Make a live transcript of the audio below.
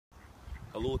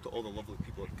Hello to all the lovely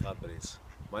people at Cadbury's.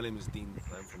 My name is Dean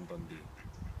and I'm from Dundee.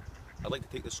 I'd like to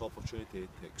take this opportunity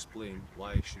to explain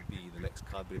why I should be the next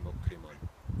Cadbury Milk Tray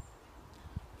Man.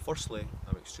 Firstly,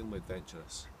 I'm extremely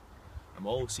adventurous. I'm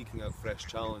always seeking out fresh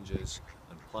challenges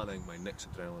and planning my next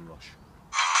adrenaline rush.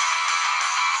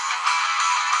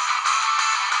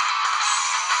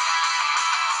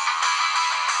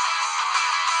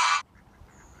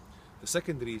 The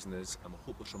second reason is I'm a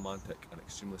hopeless romantic and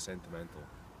extremely sentimental.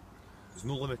 There's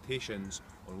no limitations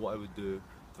on what I would do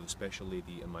for the special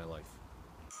lady in my life.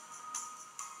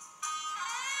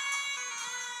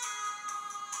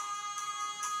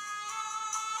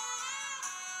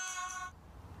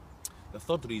 The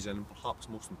third reason, perhaps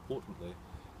most importantly,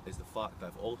 is the fact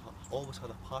that I've always had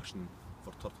a passion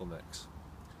for turtlenecks.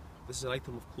 This is an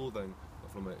item of clothing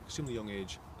that from an extremely young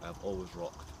age I have always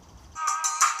rocked.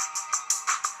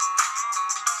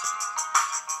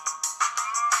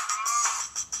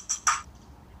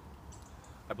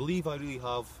 I believe I really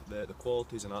have the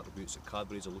qualities and attributes that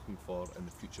Cadbury's are looking for in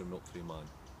the future milk tray man.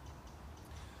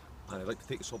 And I'd like to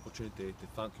take this opportunity to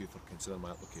thank you for considering my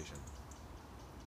application.